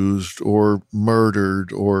abused or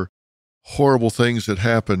murdered or horrible things that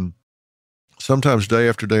happen, sometimes day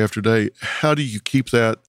after day after day. How do you keep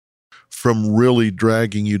that from really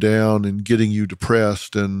dragging you down and getting you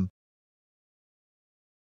depressed and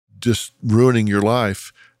just ruining your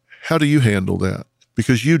life? How do you handle that?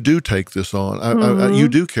 Because you do take this on. You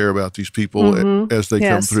do care about these people as they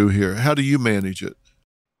come through here. How do you manage it?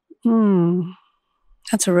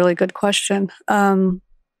 That's a really good question.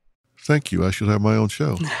 Thank you. I should have my own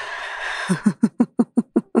show.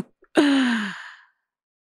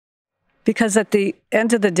 Because at the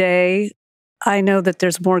end of the day, I know that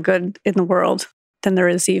there's more good in the world than there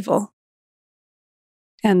is evil.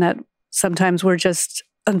 And that sometimes we're just,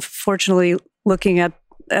 unfortunately, looking at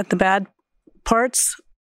the bad parts.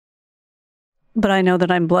 But I know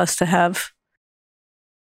that I'm blessed to have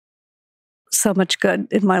so much good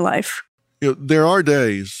in my life. You know, there are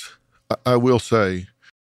days, I will say,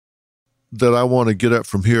 that I want to get up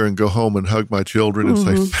from here and go home and hug my children and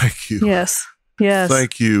say, thank you. Yes.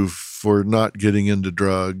 Thank you for not getting into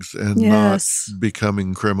drugs and not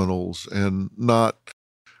becoming criminals and not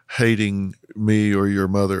hating me or your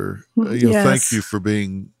mother. Thank you for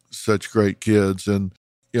being such great kids. And,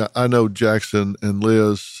 Yeah, I know Jackson and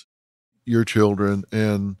Liz, your children,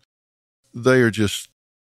 and they are just,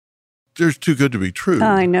 they're too good to be true.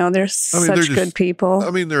 I know. They're such good people.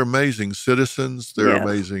 I mean, they're amazing citizens. They're Yeah.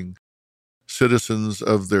 amazing citizens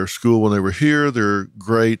of their school when they were here. They're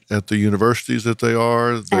great at the universities that they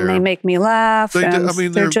are. And they make me laugh.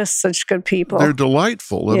 They're just such good people. They're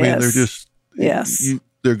delightful. I mean, they're just, yes.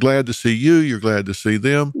 They're glad to see you. You're glad to see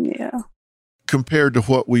them. Yeah. Compared to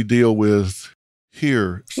what we deal with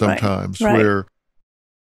here sometimes, where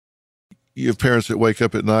you have parents that wake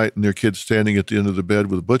up at night and their kid's standing at the end of the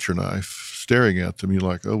bed with a butcher knife staring at them. You're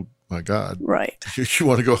like, oh my God. Right. You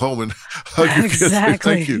want to go home and hug your kids.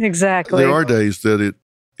 Thank you. Exactly. There are days that it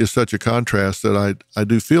is such a contrast that I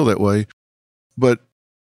do feel that way. But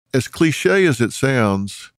as cliche as it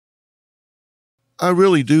sounds, I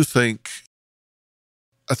really do think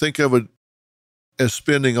of it as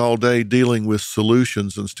spending all day dealing with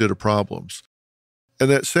solutions instead of problems. And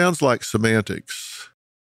that sounds like semantics.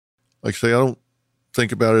 Like say, I don't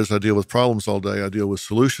think about it as I deal with problems all day. I deal with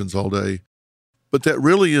solutions all day. But that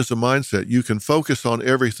really is a mindset. You can focus on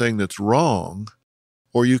everything that's wrong,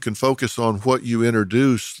 or you can focus on what you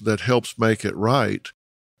introduce that helps make it right.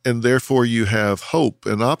 And therefore you have hope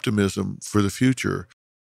and optimism for the future.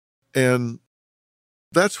 And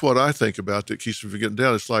that's what I think about that keeps me from getting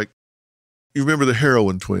down. It's like, you remember the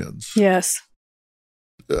heroin twins? Yes.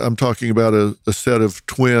 I'm talking about a set of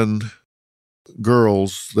twin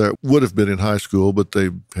girls that would have been in high school, but they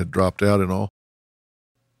had dropped out and all.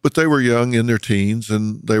 But they were young, in their teens,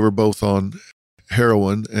 and they were both on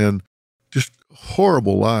heroin and just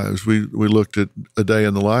horrible lives. We looked at a day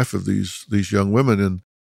in the life of these young women, and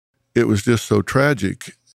it was just so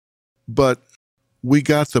tragic. But we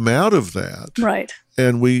got them out of that. Right.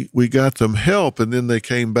 And we got them help, and then they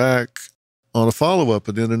came back on a follow-up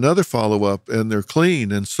and then another follow-up, and they're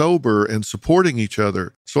clean and sober and supporting each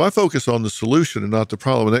other. So I focus on the solution and not the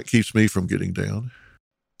problem, and that keeps me from getting down.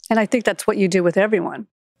 And I think that's what you do with everyone.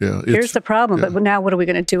 Yeah. Here's the problem, but now what are we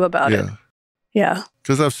going to do about it? Yeah.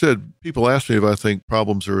 Because I've said, people ask me if I think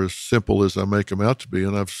problems are as simple as I make them out to be,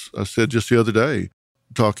 and I said just the other day,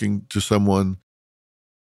 talking to someone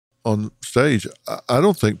on stage, I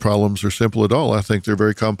don't think problems are simple at all. I think they're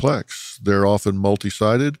very complex. They're often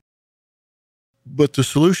multi-sided. But the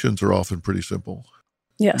solutions are often pretty simple.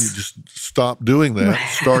 Yes. You just stop doing that,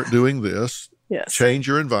 start doing this, yes. Change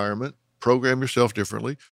your environment, program yourself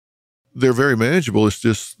differently. They're very manageable. It's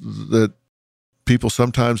just that people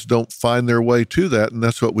sometimes don't find their way to that, and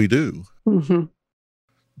that's what we do. Mm-hmm.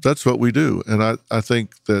 That's what we do. And I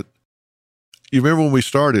think that, you remember when we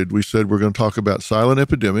started, we said we're going to talk about silent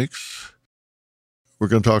epidemics. We're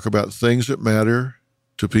going to talk about things that matter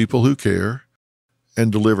to people who care, and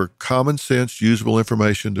deliver common sense, usable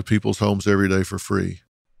information to people's homes every day for free.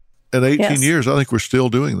 In 18 years, I think we're still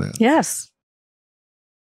doing that. Yes.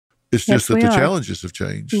 It's just that the challenges have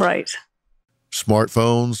changed. Right.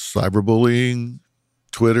 Smartphones, cyberbullying,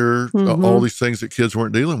 Twitter, all these things that kids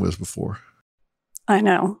weren't dealing with before. I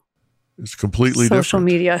know. It's completely different. Social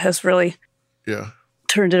media has really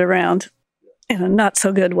turned it around in a not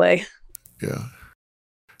so good way. Yeah.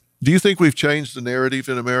 Do you think we've changed the narrative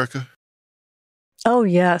in America? Oh,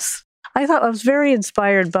 yes. I was very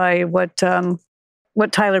inspired by what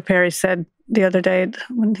Tyler Perry said the other day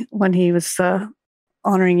when he was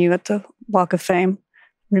honoring you at the Walk of Fame,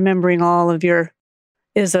 remembering all of your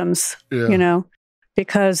isms,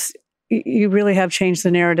 because you really have changed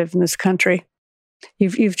the narrative in this country.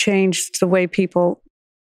 You've changed the way people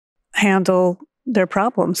handle their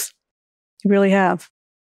problems. You really have.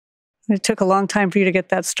 It took a long time for you to get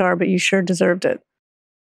that star, but you sure deserved it.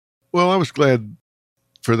 Well, I was glad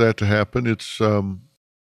for that to happen. It's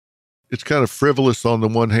kind of frivolous on the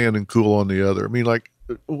one hand and cool on the other. I mean, like,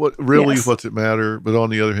 what's it matter? But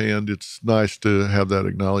on the other hand, it's nice to have that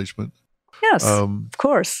acknowledgement. Yes, of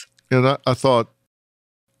course. And I thought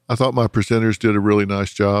my presenters did a really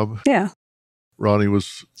nice job. Yeah. Ronnie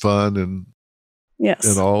was fun and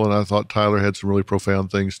all, and I thought Tyler had some really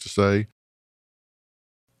profound things to say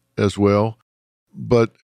as well.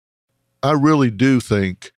 But I really do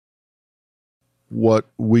think what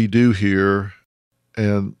we do here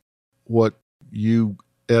and what you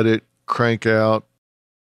edit, crank out,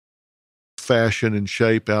 fashion and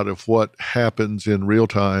shape out of what happens in real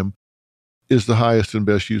time is the highest and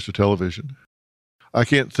best use of television. I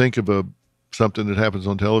can't think of something that happens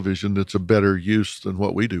on television that's a better use than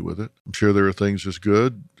what we do with it. I'm sure there are things that's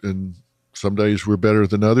good, and some days we're better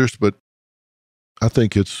than others, but I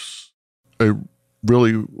think it's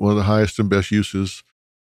really one of the highest and best uses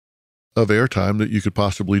of airtime that you could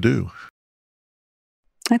possibly do.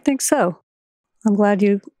 I think so. I'm glad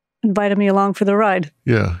you invited me along for the ride.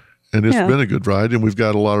 Yeah. And it's been a good ride, and we've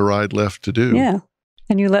got a lot of ride left to do. Yeah.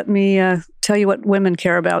 And you let me tell you what women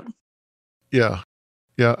care about. Yeah.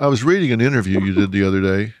 Yeah. I was reading an interview you did the other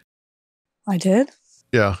day. I did?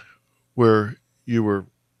 Yeah. Where you were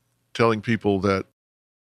telling people that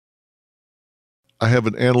I have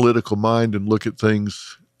an analytical mind and look at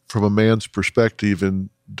things from a man's perspective and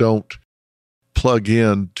don't plug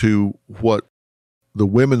in to what the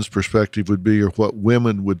women's perspective would be or what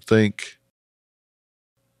women would think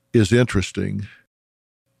is interesting,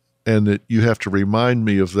 and that you have to remind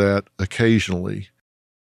me of that occasionally.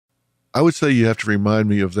 I would say you have to remind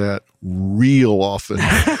me of that real often.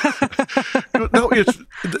 No, it's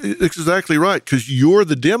exactly right, because you're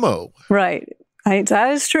the demo. Right. That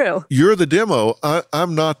is true. You're the demo.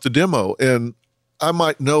 I'm not the demo, and I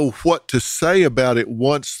might know what to say about it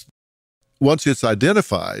once it's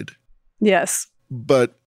identified. Yes.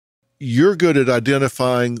 But you're good at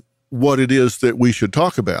identifying what it is that we should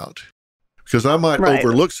talk about, because I might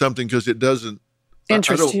overlook something because it doesn't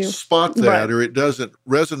interest I don't you. Spot that, or it doesn't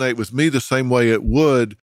resonate with me the same way it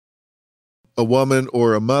would a woman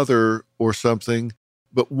or a mother or something.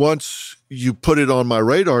 But once you put it on my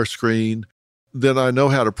radar screen, then I know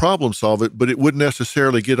how to problem solve it, but it wouldn't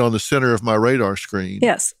necessarily get on the center of my radar screen.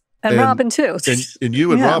 Yes. And Robin too. And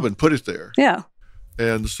you and Robin put it there. Yeah.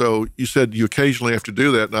 And so you said you occasionally have to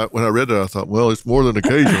do that. And when I read it, I thought, well, it's more than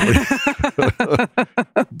occasionally.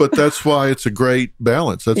 But that's why it's a great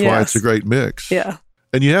balance. That's why it's a great mix. Yeah.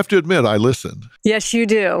 And you have to admit, I listen. Yes, you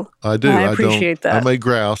do. I do. I appreciate that. I may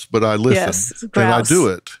grouse, but I listen. Yes, and I do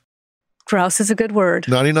it. Grouse is a good word.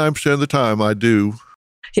 99% of the time, I do.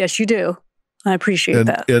 Yes, you do. I appreciate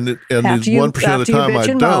that. And 1% of the time I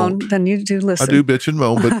don't. Then you do listen. I do bitch and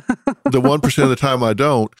moan, but the 1% of the time I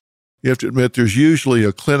don't, you have to admit there's usually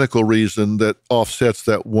a clinical reason that offsets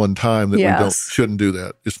that one time that we shouldn't do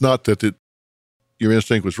that. It's not that your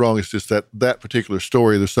instinct was wrong. It's just that particular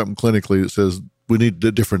story, there's something clinically that says we need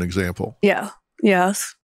a different example. Yeah.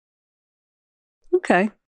 Yes. Okay.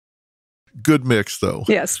 Good mix, though.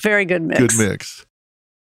 Yes, very good mix. Good mix.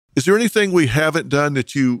 Is there anything we haven't done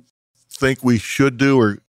that you think we should do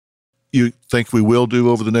or you think we will do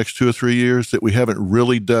over the next 2 or 3 years that we haven't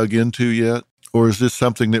really dug into yet? Or is this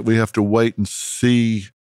something that we have to wait and see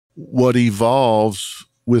what evolves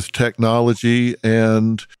with technology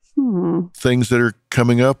and things that are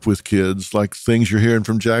coming up with kids, like things you're hearing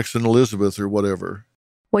from Jackson Elizabeth or whatever?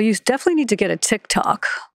 Well, you definitely need to get a TikTok,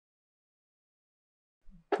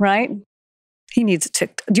 right? He needs a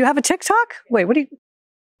TikTok. Do you have a TikTok? Wait, what do you...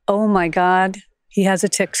 Oh my God, he has a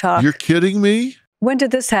TikTok. You're kidding me? When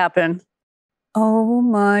did this happen? Oh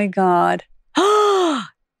my God.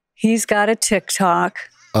 He's got a TikTok.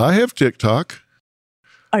 I have TikTok.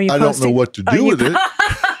 Are you I don't know what to do with it,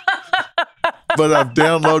 but I've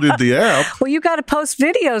downloaded the app. Well, you got to post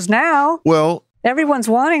videos now. Well, everyone's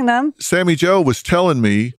wanting them. Sammy Jo was telling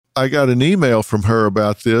me, I got an email from her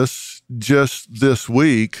about this just this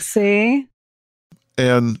week. See?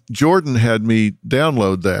 And Jordan had me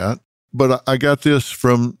download that. But I got this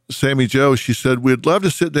from Sammy Jo. She said, we'd love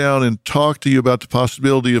to sit down and talk to you about the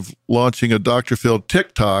possibility of launching a Dr. Phil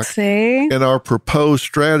TikTok and our proposed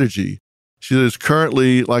strategy. She said it's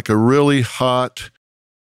currently like a really hot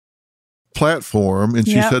platform. And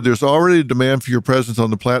she said, there's already a demand for your presence on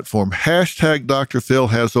the platform. Hashtag Dr. Phil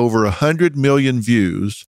has over 100 million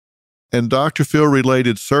views, and Dr. Phil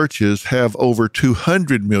related searches have over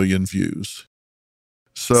 200 million views.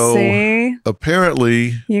 So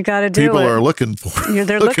apparently, you got to do people it. Are looking for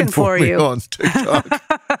they're looking for me you on TikTok.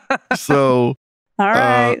 So, all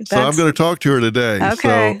right. So I'm going to talk to her today.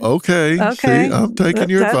 Okay. So, okay. See, I'm taking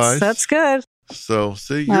your advice. That's good. So,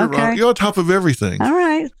 see, you're on top of everything. All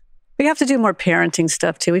right. We have to do more parenting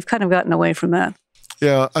stuff too. We've kind of gotten away from that.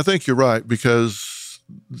 Yeah, I think you're right, because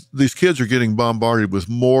these kids are getting bombarded with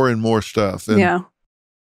more and more stuff. And I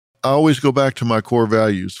always go back to my core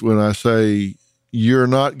values when I say, you're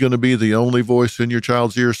not going to be the only voice in your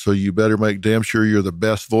child's ear, so you better make damn sure you're the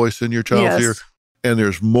best voice in your child's ear. And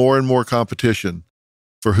there's more and more competition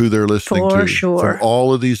for who they're listening to. From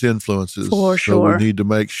all of these influences. So we need to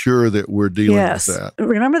make sure that we're dealing with that.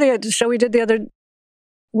 Remember the show we did the other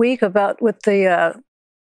week about with the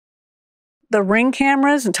Ring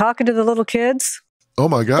cameras and talking to the little kids? Oh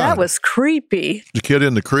my God. That was creepy. The kid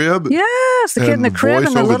in the crib? Yes, the kid in the crib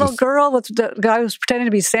and the little girl with the guy who was pretending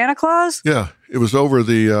to be Santa Claus. Yeah, it was over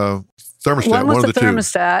the thermostat. One was of the two.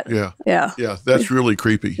 thermostat. Yeah, that's really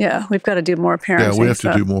creepy. Yeah, we've got to do more parenting. Yeah, we have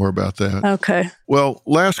to do more about that. Okay. Well,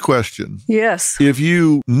 last question. Yes. If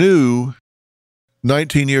you knew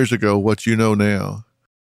 19 years ago what you know now,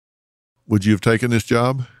 would you have taken this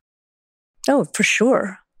job? Oh, for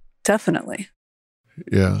sure. definitely.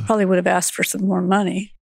 Yeah. Probably would have asked for some more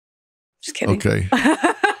money. Just kidding. Okay.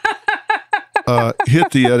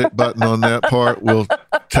 Hit the edit button on that part. We'll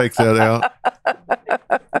take that out.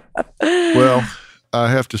 Well, I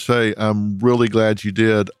have to say, I'm really glad you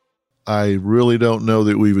did. I really don't know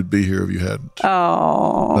that we would be here if you hadn't.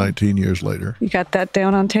 Oh. 19 years later. You got that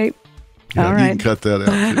down on tape? Yeah, all you right. can cut that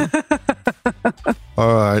out too.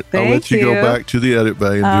 All right. I'll let Thank you go you. back to the edit bay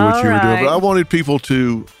and do what All you were doing. right. But I wanted people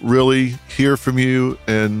to really hear from you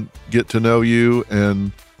and get to know you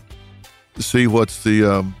and see what's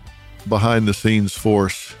the behind the scenes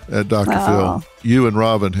force at Dr. Phil. You and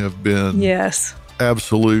Robin have been Yes.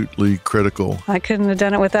 absolutely critical I couldn't have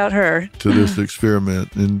done it without her. to this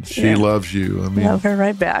experiment, and she Yeah. loves you. I mean, Love her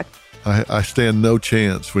right back. I stand no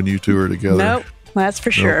chance when you two are together. Nope. That's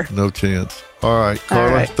for sure. No chance. All right, Carla,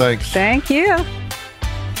 All right. thanks. Thank you.